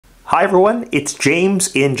Hi everyone, it's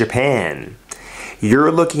James in Japan. You're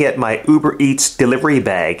looking at my Uber Eats delivery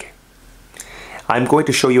bag. I'm going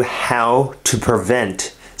to show you how to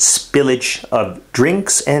prevent spillage of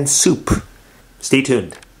drinks and soup. Stay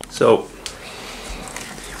tuned. So,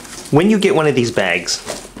 when you get one of these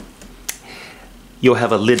bags, you'll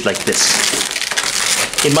have a lid like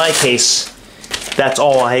this. In my case, that's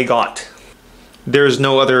all I got. There's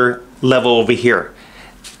no other level over here.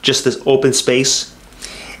 Just this open space.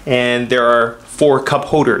 And there are 4 cup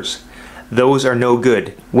holders. Those are no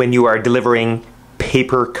good when you are delivering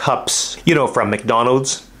paper cups. You know, from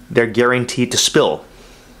McDonald's, they're guaranteed to spill.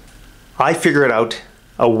 I figured out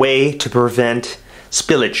a way to prevent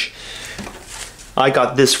spillage. I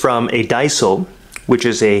got this from a Daiso, which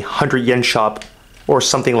is a 100 yen shop or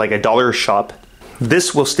something like a dollar shop.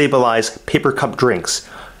 This will stabilize paper cup drinks.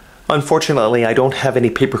 Unfortunately, I don't have any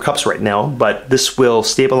paper cups right now, but this will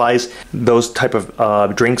stabilize those type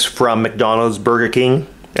of drinks from McDonald's, Burger King,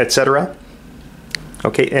 etc.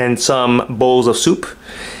 Okay, and some bowls of soup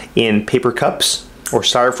in paper cups or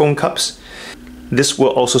styrofoam cups. This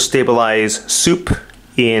will also stabilize soup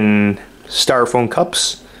in styrofoam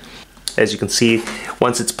cups. As you can see,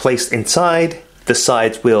 once it's placed inside, the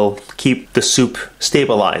sides will keep the soup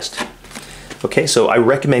stabilized. Okay, so I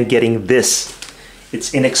recommend getting this.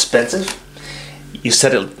 It's inexpensive. You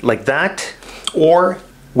set it like that, or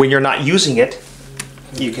when you're not using it,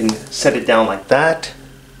 you can set it down like that.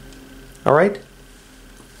 All right,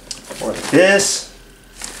 or like this.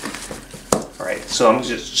 All right, so I'm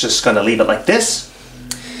just gonna leave it like this.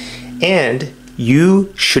 And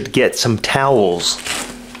you should get some towels.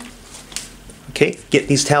 Okay, get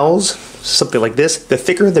these towels, something like this. The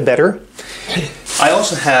thicker, the better. I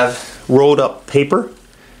also have rolled up paper.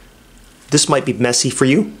 This might be messy for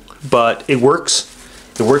you, but it works.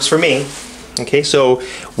 It works for me. Okay, so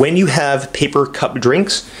when you have paper cup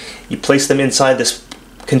drinks, you place them inside this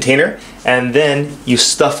container and then you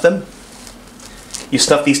stuff them. You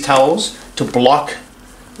stuff these towels to block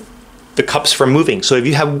the cups from moving. So if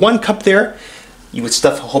you have 1 cup there, you would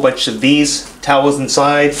stuff a whole bunch of these towels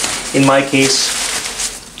inside. In my case,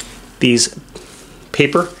 these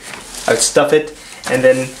paper, I would stuff it, and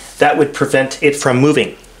then that would prevent it from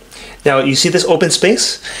moving. Now, you see this open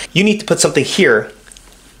space? You need to put something here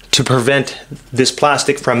to prevent this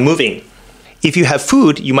plastic from moving. If you have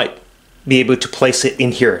food, you might be able to place it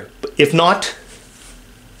in here. If not,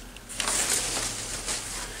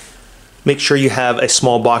 make sure you have a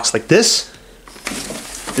small box like this.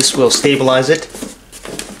 This will stabilize it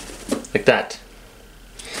like that.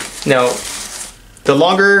 Now, the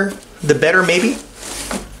longer, the better maybe.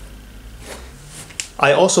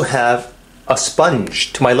 I also have a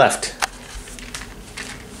sponge to my left.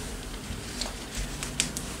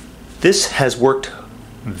 This has worked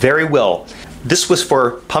very well. This was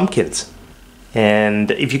for pumpkins.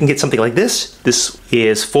 And if you can get something like this, this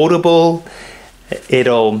is foldable.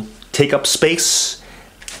 It'll take up space.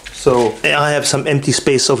 So I have some empty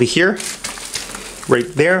space over here,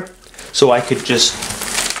 right there. So I could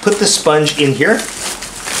just put the sponge in here,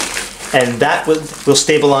 and that will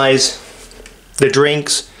stabilize the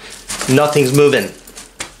drinks. Nothing's moving.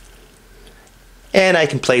 And I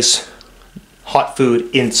can place hot food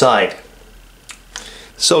inside.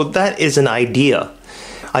 So that is an idea.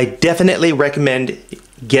 I definitely recommend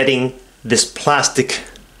getting this plastic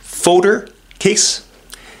folder case.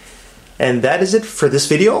 And that is it for this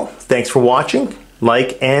video. Thanks for watching.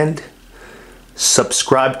 Like and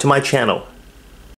subscribe to my channel.